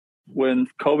When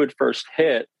COVID first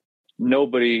hit,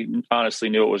 nobody honestly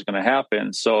knew what was going to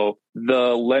happen. So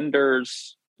the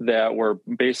lenders that were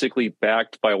basically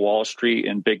backed by Wall Street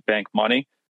and big bank money,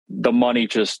 the money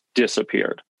just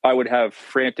disappeared. I would have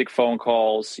frantic phone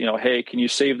calls, hey, can you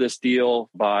save this deal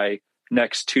by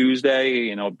next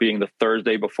Tuesday, being the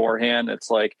Thursday beforehand? It's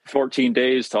like 14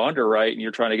 days to underwrite and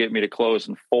you're trying to get me to close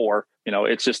in 4.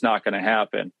 It's just not going to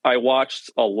happen. I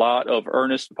watched a lot of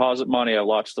earnest deposit money. I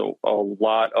watched a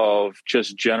lot of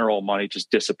just general money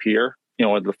just disappear, in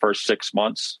the first 6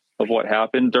 months of what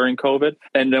happened during COVID.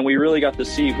 And then we really got to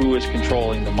see who is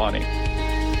controlling the money.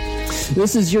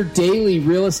 This is your daily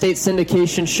real estate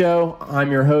syndication show.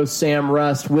 I'm your host, Sam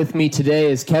Rust. With me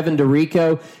today is Kevin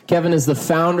Dureiko. Kevin is the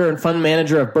founder and fund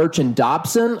manager of Birch and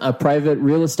Dobson, a private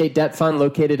real estate debt fund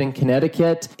located in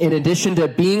Connecticut. In addition to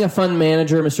being a fund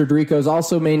manager, Mr. Dureiko is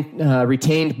also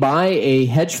retained by a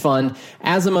hedge fund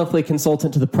as a monthly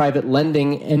consultant to the private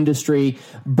lending industry.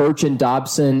 Birch and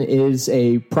Dobson is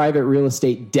a private real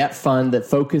estate debt fund that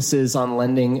focuses on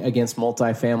lending against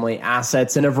multifamily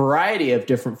assets in a variety of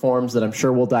different forms that I'm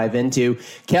sure we'll dive into.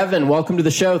 Kevin, welcome to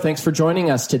the show. Thanks for joining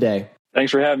us today.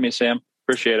 Thanks for having me, Sam.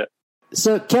 Appreciate it.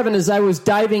 So, Kevin, as I was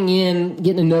diving in,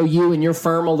 getting to know you and your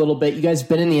firm a little bit, you guys have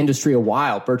been in the industry a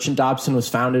while. Birch and Dobson was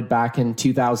founded back in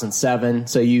 2007.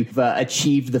 So you've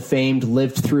achieved the famed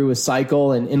lived through a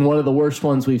cycle and one of the worst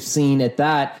ones we've seen at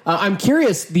that. I'm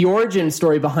curious, the origin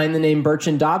story behind the name Birch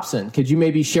and Dobson. Could you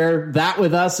maybe share that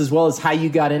with us as well as how you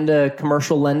got into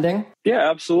commercial lending?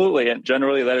 Yeah, absolutely. And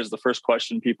generally, that is the first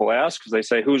question people ask because they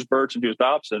say, who's Birch and who's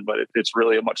Dobson? But it's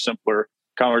really a much simpler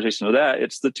conversation of that.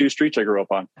 It's the 2 streets I grew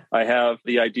up on. I have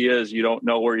the idea is you don't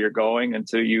know where you're going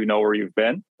until you know where you've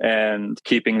been. And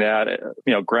keeping that,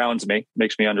 grounds me,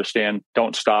 makes me understand,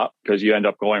 don't stop because you end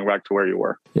up going back to where you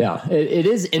were. Yeah, it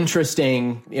is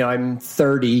interesting. I'm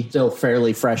 30, still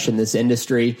fairly fresh in this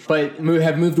industry, but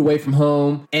have moved away from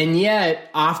home. And yet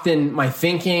often my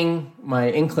thinking,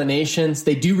 my inclinations,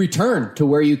 they do return to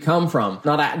where you come from.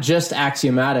 Not just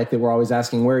axiomatic that we're always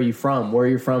asking, where are you from? Where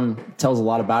you're from tells a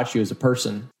lot about you as a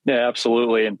person. Yeah,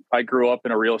 absolutely. And I grew up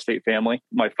in a real estate family.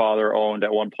 My father owned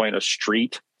at one point a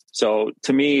street. So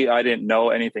to me, I didn't know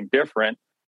anything different.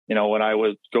 When I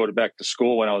would go back to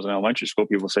school, when I was in elementary school,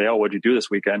 people say, oh, what'd you do this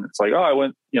weekend? It's like, oh, I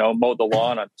went, mowed the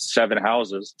lawn on 7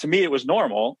 houses. To me, it was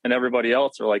normal. And everybody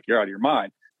else are like, you're out of your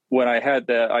mind. When I had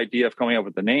the idea of coming up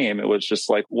with the name, it was just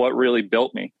like, what really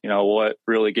built me? What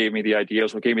really gave me the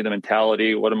ideas? What gave me the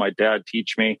mentality? What did my dad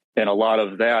teach me? And a lot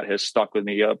of that has stuck with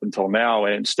me up until now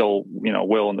and still,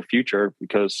 will in the future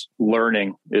because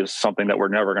learning is something that we're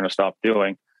never going to stop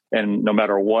doing. And no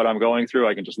matter what I'm going through,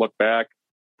 I can just look back.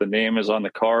 The name is on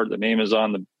the card. The name is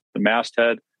on the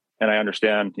masthead. And I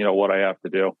understand, what I have to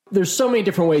do. There's so many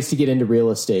different ways to get into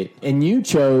real estate. And you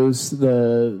chose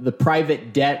the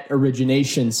private debt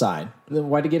origination side.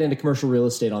 Why to get into commercial real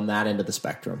estate on that end of the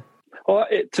spectrum? Well,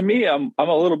 to me, I'm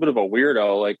a little bit of a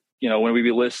weirdo. Like, when we'd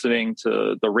be listening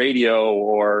to the radio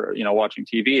or, watching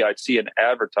TV, I'd see an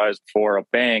advertised for a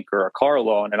bank or a car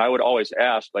loan. And I would always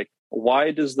ask, like, why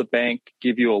does the bank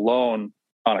give you a loan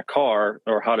on a car?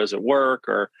 Or how does it work?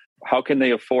 Or how can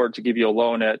they afford to give you a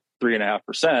loan at 3.5%?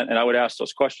 And I would ask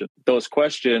those questions. Those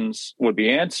questions would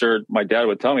be answered. My dad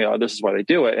would tell me, oh, this is why they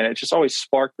do it. And it just always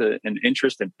sparked an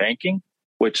interest in banking,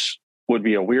 which would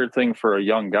be a weird thing for a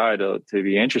young guy to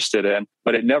be interested in,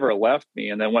 but it never left me.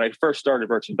 And then when I first started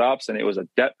Birch and Dobson, it was a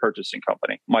debt purchasing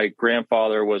company. My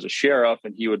grandfather was a sheriff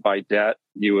and he would buy debt.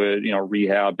 He would,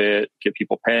 rehab it, get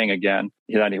people paying again.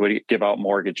 And then he would give out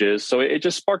mortgages. So it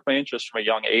just sparked my interest from a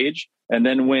young age. And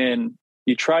then when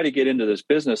you try to get into this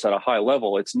business at a high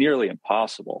level, it's nearly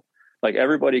impossible. Like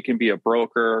everybody can be a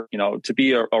broker, to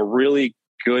be a really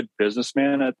good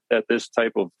businessman at this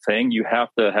type of thing, you have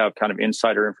to have kind of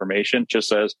insider information.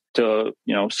 Just as to,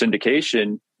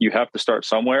 syndication, you have to start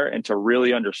somewhere, and to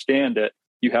really understand it,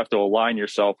 you have to align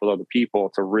yourself with other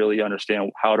people to really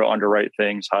understand how to underwrite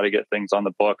things, how to get things on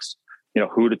the books,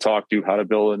 who to talk to, how to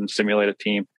build and simulate a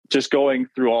team. Just going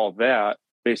through all of that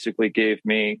basically gave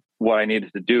me what I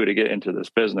needed to do to get into this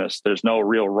business. There's no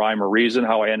real rhyme or reason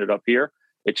how I ended up here.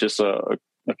 It's just a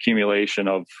accumulation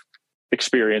of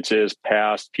experiences,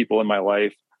 past people in my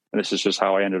life. And this is just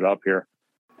how I ended up here.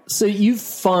 So you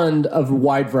fund a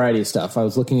wide variety of stuff. I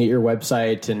was looking at your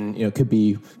website and, it could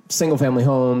be single family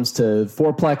homes to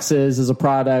fourplexes as a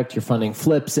product. You're funding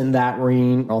flips in that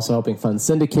ring, also helping fund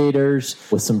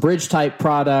syndicators with some bridge type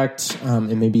product,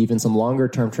 and maybe even some longer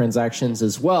term transactions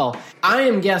as well. I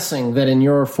am guessing that in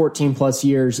your 14 plus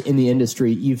years in the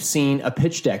industry, you've seen a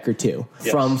pitch deck or two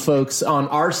from folks on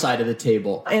our side of the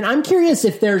table. And I'm curious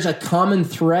if there's a common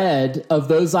thread of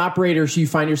those operators you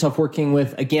find yourself working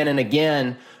with again and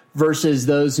again versus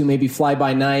those who maybe fly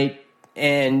by night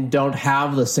and don't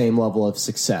have the same level of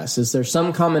success? Is there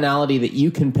some commonality that you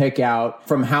can pick out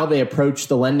from how they approach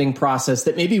the lending process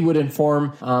that maybe would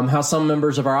inform how some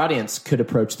members of our audience could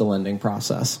approach the lending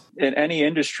process? In any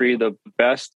industry, the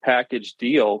best package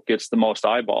deal gets the most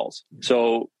eyeballs.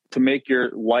 So to make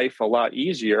your life a lot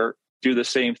easier, do the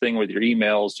same thing with your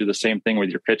emails, do the same thing with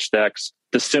your pitch decks.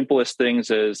 The simplest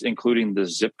things is including the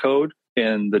zip code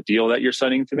in the deal that you're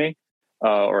sending to me,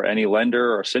 or any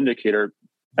lender or syndicator,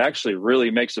 actually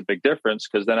really makes a big difference,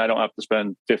 because then I don't have to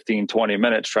spend 15, 20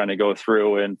 minutes trying to go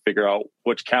through and figure out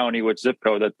which county, which zip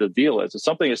code that the deal is. And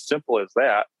something as simple as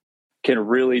that can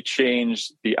really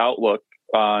change the outlook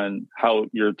on how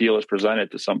your deal is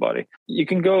presented to somebody. You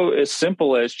can go as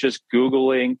simple as just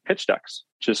Googling pitch decks.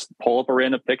 Just pull up a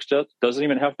random pitch deck. Doesn't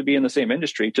even have to be in the same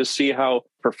industry. Just see how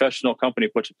a professional company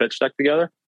puts a pitch deck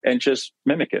together and just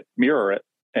mimic it, mirror it,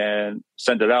 and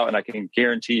send it out. And I can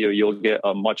guarantee you'll get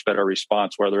a much better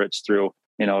response, whether it's through,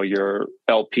 your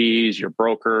LPs, your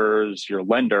brokers, your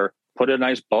lender. Put a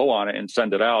nice bow on it and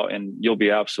send it out, and you'll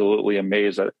be absolutely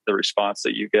amazed at the response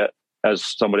that you get as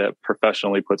somebody that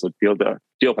professionally puts a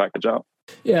deal package out.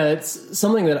 Yeah, it's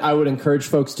something that I would encourage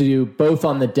folks to do both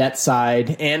on the debt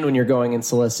side and when you're going and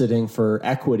soliciting for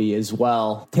equity as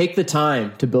well. Take the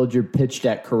time to build your pitch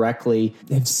deck correctly.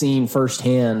 I've seen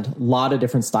firsthand a lot of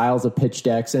different styles of pitch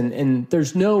decks, and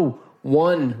there's no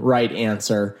one right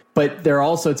answer, but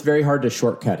it's very hard to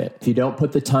shortcut it. If you don't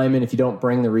put the time in, if you don't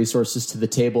bring the resources to the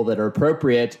table that are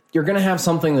appropriate, you're going to have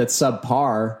something that's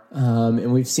subpar.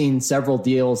 And we've seen several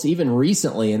deals, even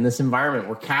recently in this environment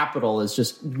where capital is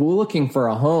just looking for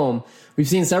a home. We've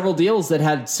seen several deals that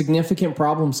had significant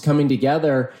problems coming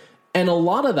together. And a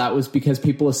lot of that was because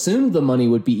people assumed the money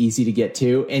would be easy to get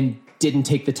to and didn't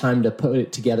take the time to put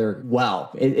it together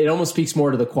well. It almost speaks more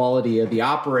to the quality of the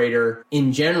operator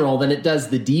in general than it does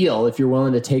the deal. If you're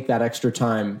willing to take that extra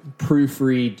time,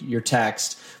 proofread your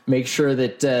text, make sure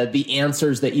that the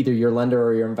answers that either your lender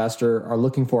or your investor are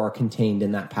looking for are contained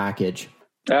in that package.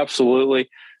 Absolutely.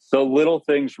 The little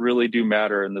things really do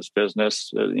matter in this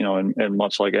business, and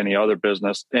much like any other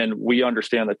business. And we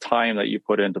understand the time that you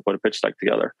put in to put a pitch deck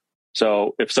together.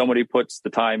 So if somebody puts the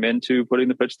time into putting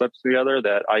the pitch decks together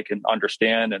that I can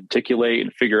understand and articulate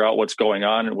and figure out what's going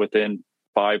on within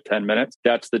 5-10 minutes,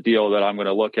 that's the deal that I'm going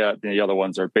to look at. The other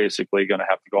ones are basically going to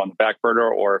have to go on the back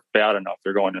burner, or if bad enough,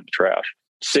 they're going in the trash.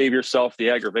 Save yourself the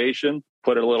aggravation,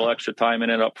 put a little extra time in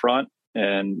it up front,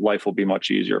 and life will be much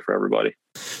easier for everybody.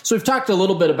 So we've talked a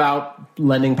little bit about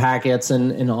lending packets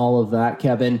and all of that,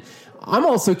 Kevin. I'm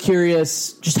also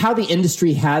curious just how the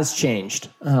industry has changed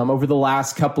over the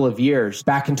last couple of years.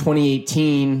 Back in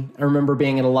 2018, I remember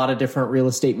being at a lot of different real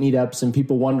estate meetups and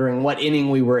people wondering what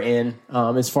inning we were in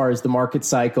as far as the market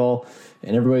cycle.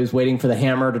 And everybody was waiting for the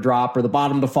hammer to drop or the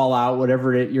bottom to fall out,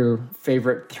 whatever your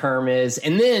favorite term is.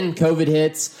 And then COVID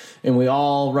hits and we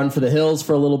all run for the hills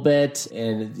for a little bit,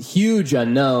 and huge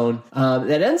unknown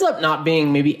that ends up not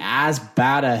being maybe as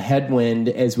bad a headwind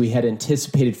as we had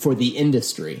anticipated for the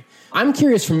industry. I'm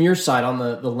curious from your side, on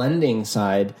the lending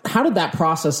side, how did that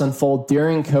process unfold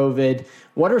during COVID?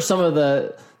 What are some of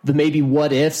the maybe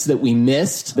what ifs that we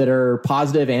missed that are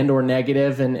positive and or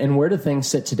negative, and where do things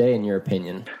sit today in your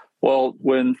opinion? Well,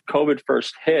 when COVID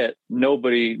first hit,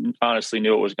 nobody honestly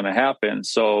knew it was going to happen.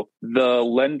 So the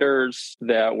lenders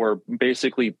that were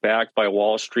basically backed by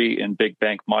Wall Street and big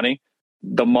bank money,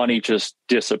 the money just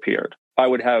disappeared. I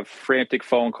would have frantic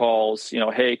phone calls,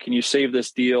 hey, can you save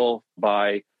this deal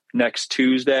by next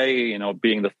Tuesday,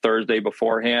 being the Thursday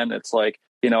beforehand? It's like,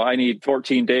 I need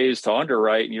 14 days to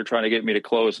underwrite and you're trying to get me to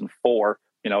close in 4.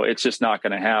 It's just not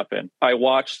going to happen. I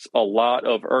watched a lot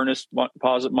of earnest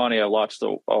deposit money. I watched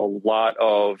a lot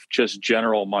of just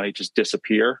general money just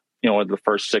disappear, in the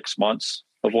first 6 months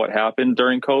of what happened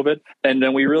during COVID. And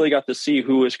then we really got to see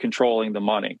who is controlling the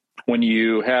money. When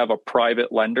you have a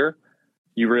private lender,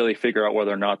 you really figure out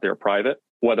whether or not they're private,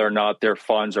 whether or not their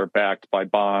funds are backed by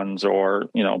bonds or,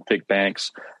 big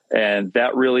banks. And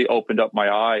that really opened up my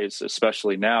eyes,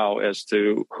 especially now, as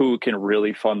to who can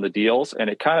really fund the deals. And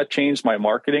it kind of changed my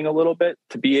marketing a little bit.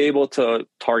 To be able to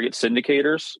target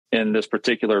syndicators in this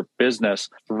particular business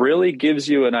really gives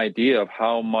you an idea of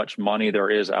how much money there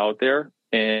is out there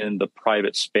in the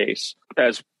private space.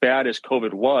 As bad as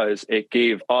COVID was, it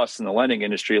gave us in the lending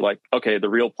industry, okay, the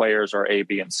real players are A,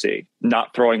 B, and C.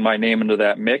 Not throwing my name into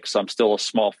that mix. I'm still a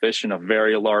small fish in a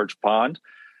very large pond.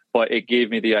 But it gave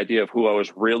me the idea of who I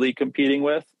was really competing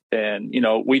with. And,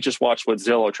 we just watched what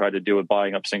Zillow tried to do with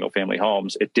buying up single family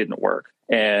homes. It didn't work.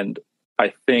 And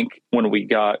I think when we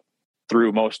got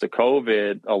through most of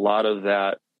COVID, a lot of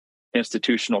that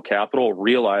institutional capital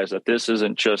realize that this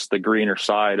isn't just the greener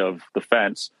side of the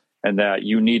fence and that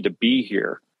you need to be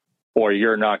here or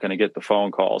you're not going to get the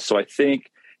phone calls. So I think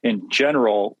in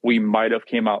general, we might have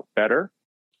came out better,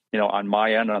 on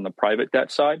my end, on the private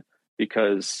debt side,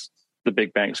 because the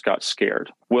big banks got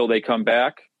scared. Will they come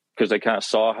back? Because they kind of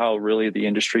saw how really the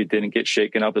industry didn't get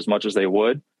shaken up as much as they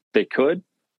would. They could,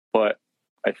 but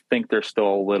I think they're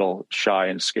still a little shy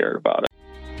and scared about it.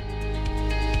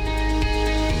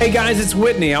 Hey guys, it's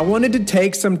Whitney. I wanted to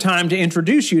take some time to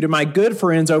introduce you to my good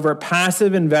friends over at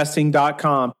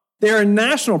PassiveInvesting.com. They're a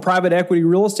national private equity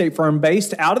real estate firm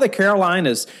based out of the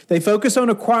Carolinas. They focus on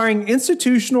acquiring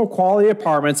institutional quality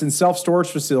apartments and self-storage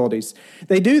facilities.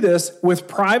 They do this with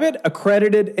private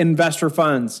accredited investor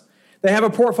funds. They have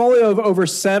a portfolio of over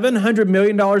 $700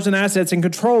 million in assets and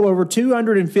control over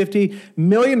 $250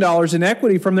 million in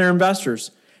equity from their investors.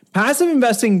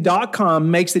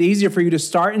 PassiveInvesting.com makes it easier for you to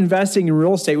start investing in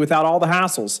real estate without all the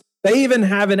hassles. They even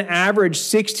have an average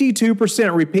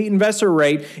 62% repeat investor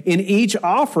rate in each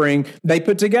offering they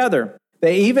put together.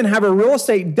 They even have a real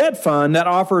estate debt fund that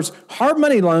offers hard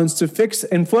money loans to fix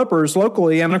and flippers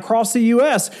locally and across the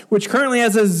U.S., which currently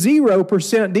has a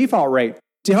 0% default rate.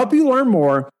 To help you learn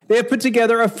more, they have put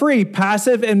together a free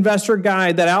passive investor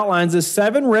guide that outlines the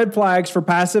 7 red flags for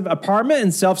passive apartment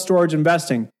and self-storage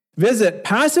investing. Visit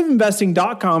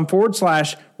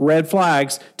PassiveInvesting.com/red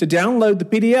flags to download the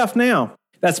PDF now.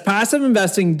 That's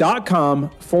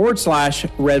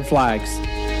PassiveInvesting.com/red flags.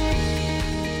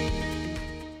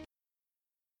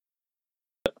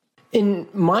 In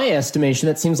my estimation,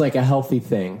 that seems like a healthy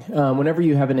thing. Whenever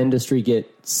you have an industry get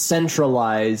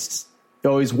centralized, you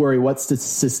always worry what's the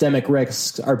systemic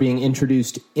risks are being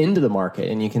introduced into the market.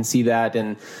 And you can see that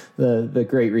in the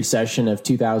Great Recession of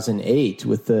 2008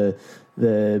 with the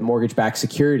mortgage-backed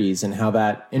securities and how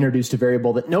that introduced a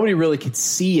variable that nobody really could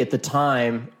see at the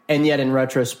time, and yet in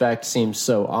retrospect seems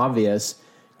so obvious.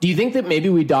 Do you think that maybe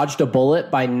we dodged a bullet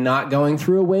by not going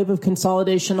through a wave of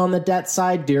consolidation on the debt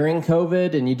side during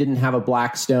COVID, and you didn't have a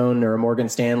Blackstone or a Morgan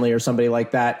Stanley or somebody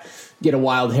like that get a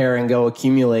wild hair and go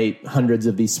accumulate hundreds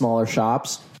of these smaller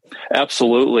shops?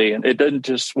 Absolutely. And it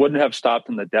wouldn't have stopped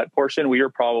in the debt portion. We were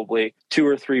probably 2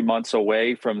 or 3 months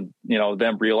away from,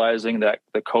 them realizing that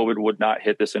the COVID would not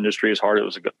hit this industry as hard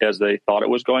as they thought it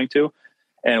was going to.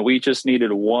 And we just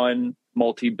needed one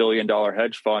multi-billion-dollar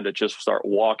hedge fund to just start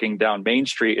walking down Main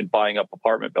Street and buying up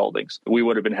apartment buildings. We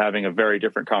would have been having a very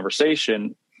different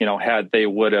conversation, had they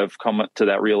would have come to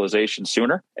that realization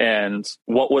sooner. And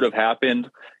what would have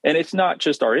happened, and it's not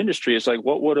just our industry, it's like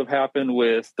what would have happened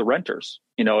with the renters.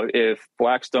 If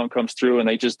Blackstone comes through and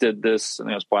they just did this, and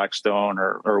it was Blackstone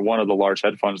or one of the large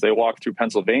hedge funds, they walked through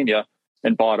Pennsylvania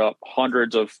and bought up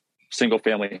hundreds of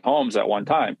single-family homes at one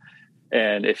time.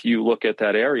 And if you look at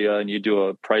that area and you do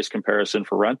a price comparison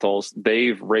for rentals,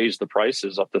 they've raised the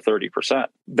prices up to 30%.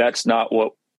 That's not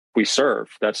what we serve.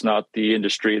 That's not the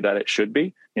industry that it should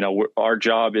be. Our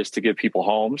job is to give people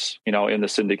homes, in the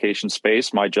syndication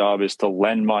space. My job is to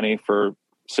lend money for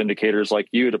syndicators like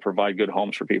you to provide good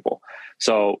homes for people.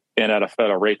 So, and at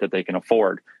a rate that they can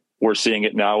afford. We're seeing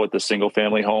it now with the single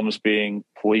family homes being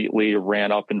completely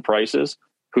ran up in prices.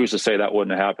 Who's to say that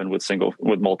wouldn't have happened with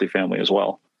multifamily as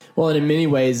well? Well, and in many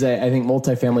ways, I think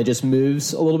multifamily just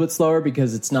moves a little bit slower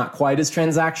because it's not quite as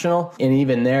transactional. And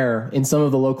even there, in some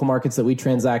of the local markets that we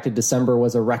transacted, December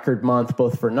was a record month,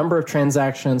 both for number of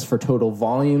transactions, for total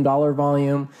volume, dollar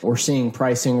volume. We're seeing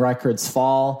pricing records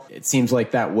fall. It seems like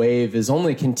that wave is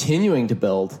only continuing to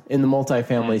build in the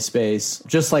multifamily space,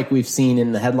 just like we've seen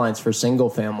in the headlines for single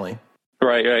family.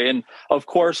 Right. And of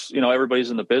course, everybody's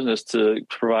in the business to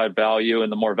provide value,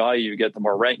 and the more value you get, the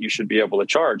more rent you should be able to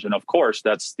charge. And of course,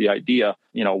 that's the idea,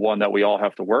 one that we all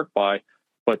have to work by.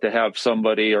 But to have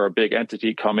somebody or a big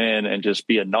entity come in and just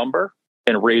be a number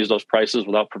and raise those prices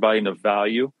without providing the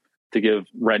value to give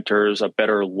renters a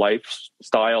better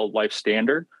lifestyle, life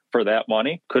standard for that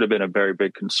money could have been a very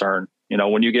big concern.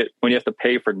 When you have to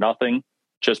pay for nothing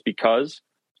just because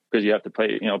you have to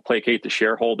placate the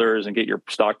shareholders and get your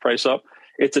stock price up,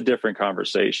 it's a different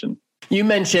conversation. You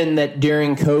mentioned that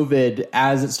during COVID,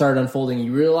 as it started unfolding,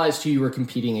 you realized who you were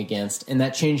competing against, and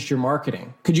that changed your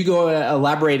marketing. Could you go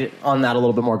elaborate on that a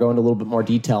little bit more, go into a little bit more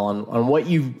detail on what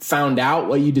you found out,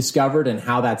 what you discovered, and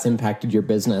how that's impacted your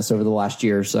business over the last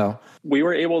year or so? We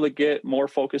were able to get more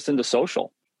focused into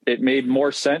social. It made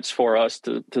more sense for us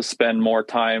to spend more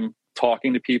time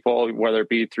talking to people, whether it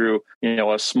be through,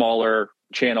 a smaller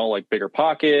channel like Bigger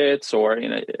Pockets or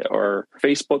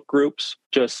Facebook groups,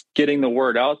 just getting the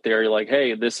word out there. You're like,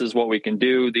 hey, this is what we can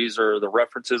do. These are the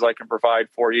references I can provide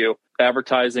for you.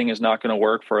 Advertising is not going to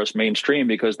work for us mainstream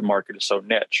because the market is so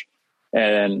niche.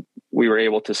 And we were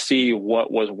able to see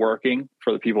what was working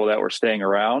for the people that were staying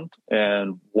around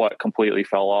and what completely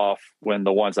fell off when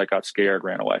the ones that got scared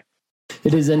ran away.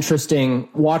 It is interesting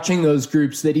watching those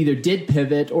groups that either did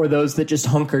pivot or those that just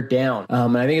hunkered down.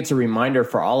 And I think it's a reminder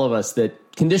for all of us that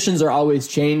conditions are always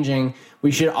changing.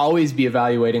 We should always be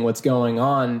evaluating what's going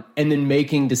on and then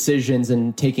making decisions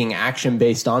and taking action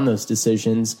based on those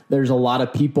decisions. There's a lot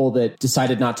of people that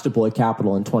decided not to deploy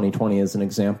capital in 2020 as an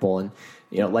example. And,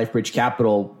 LifeBridge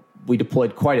Capital, we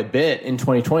deployed quite a bit in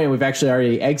 2020. We've actually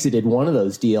already exited one of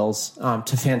those deals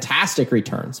to fantastic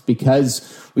returns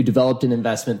because we developed an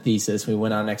investment thesis. We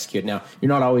went out and executed. Now, you're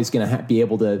not always going to be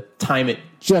able to time it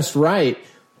just right,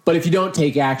 but if you don't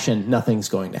take action, nothing's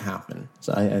going to happen.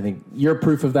 So I think you're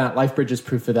proof of that. LifeBridge is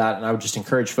proof of that. And I would just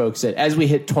encourage folks that as we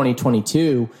hit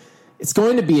 2022, it's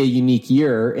going to be a unique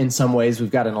year in some ways.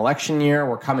 We've got an election year.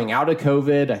 We're coming out of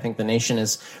COVID. I think the nation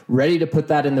is ready to put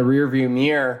that in the rearview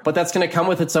mirror, but that's going to come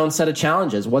with its own set of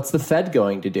challenges. What's the Fed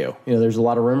going to do? There's a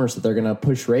lot of rumors that they're going to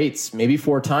push rates maybe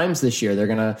 4 times this year. They're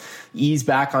going to ease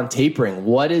back on tapering.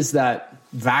 What is that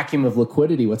vacuum of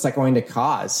liquidity? What's that going to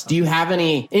cause? Do you have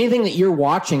anything that you're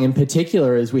watching in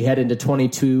particular as we head into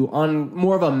 22 on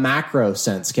more of a macro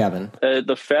sense, Kevin?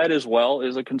 The Fed as well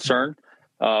is a concern.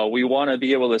 We want to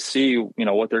be able to see,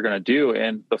 what they're going to do.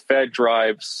 And the Fed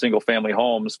drives single family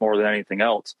homes more than anything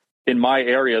else. In my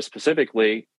area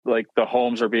specifically, like the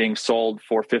homes are being sold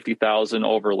for $50,000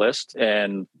 over list.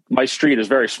 And my street is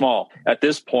very small. At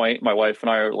this point, my wife and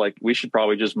I are like, we should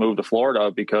probably just move to Florida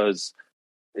because,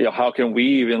 how can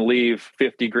we even leave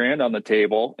 $50,000 on the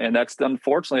table? And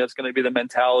unfortunately, that's going to be the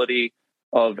mentality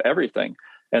of everything.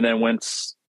 And then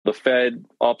once the Fed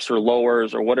ups or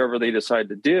lowers or whatever they decide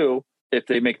to do, if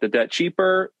they make the debt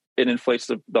cheaper, it inflates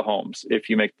the homes. If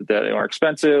you make the debt more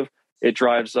expensive, it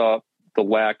drives up the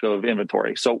lack of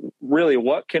inventory. So really,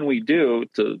 what can we do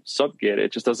to subjugate it?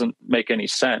 It just doesn't make any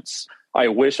sense. I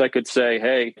wish I could say,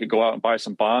 hey, you could go out and buy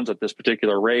some bonds at this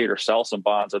particular rate or sell some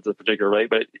bonds at this particular rate,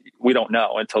 but we don't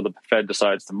know until the Fed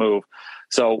decides to move.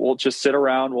 So we'll just sit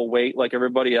around, we'll wait like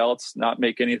everybody else, not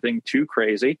make anything too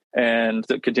crazy, and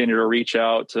to continue to reach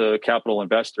out to capital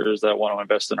investors that want to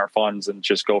invest in our funds and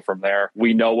just go from there.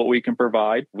 We know what we can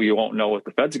provide. We won't know what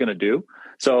the Fed's going to do.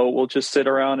 So we'll just sit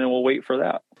around and we'll wait for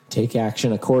that. Take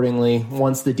action accordingly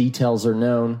once the details are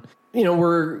known.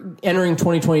 We're entering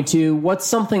 2022. What's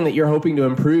something that you're hoping to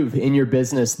improve in your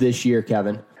business this year,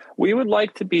 Kevin? We would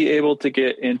like to be able to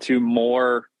get into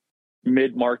more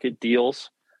mid-market deals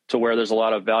to where there's a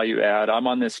lot of value add. I'm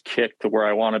on this kick to where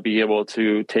I want to be able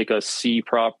to take a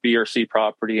B or C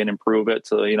property and improve it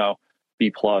to,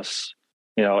 B plus,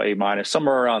 A minus,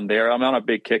 somewhere around there. I'm on a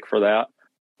big kick for that.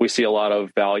 We see a lot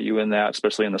of value in that,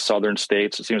 especially in the southern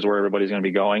states. It seems where everybody's going to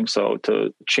be going. So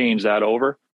to change that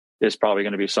over is probably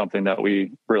going to be something that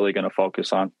we really going to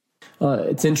focus on.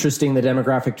 It's interesting, the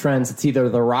demographic trends. It's either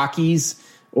the Rockies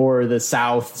or the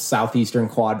southeastern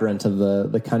quadrant of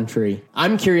the country.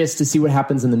 I'm curious to see what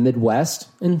happens in the Midwest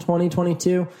in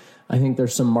 2022. I think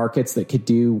there's some markets that could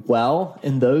do well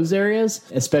in those areas,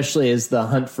 especially as the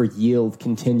hunt for yield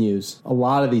continues. A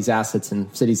lot of these assets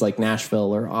in cities like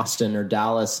Nashville or Austin or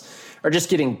Dallas are just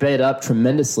getting bid up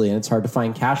tremendously, and it's hard to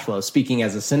find cash flow, speaking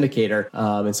as a syndicator.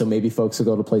 And so maybe folks will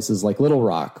go to places like Little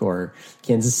Rock or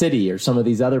Kansas City or some of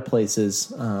these other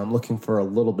places looking for a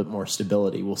little bit more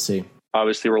stability. We'll see.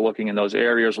 Obviously, we're looking in those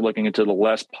areas. We're looking into the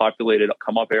less populated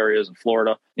come-up areas in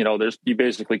Florida. You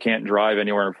basically can't drive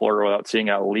anywhere in Florida without seeing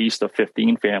at least a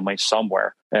 15 family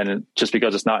somewhere. And just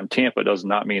because it's not in Tampa does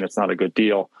not mean it's not a good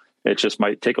deal. It just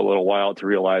might take a little while to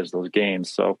realize those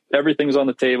gains. So everything's on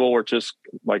the table. We're just,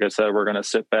 like I said, we're going to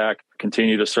sit back,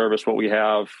 continue to service what we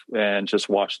have, and just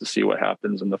watch to see what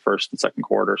happens in the first and second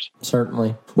quarters.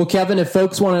 Certainly. Well, Kevin, if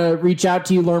folks want to reach out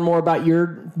to you, learn more about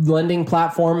your lending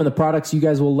platform and the products you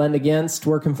guys will lend against,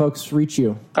 where can folks reach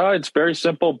you? It's very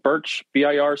simple. Birch,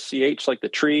 BIRCH, like the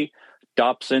tree,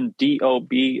 Dobson,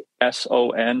 DOBSON.com.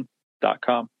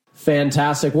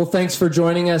 Fantastic. Well, thanks for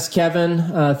joining us, Kevin.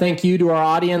 Thank you to our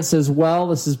audience as well.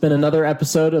 This has been another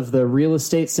episode of the Real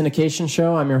Estate Syndication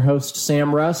Show. I'm your host,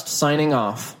 Sam Rust, signing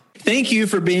off. Thank you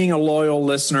for being a loyal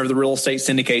listener of the Real Estate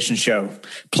Syndication Show.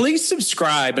 Please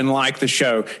subscribe and like the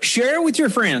show. Share it with your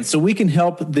friends so we can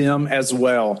help them as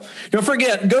well. Don't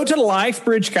forget, go to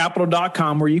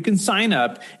lifebridgecapital.com where you can sign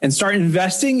up and start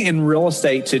investing in real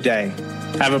estate today.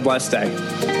 Have a blessed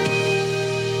day.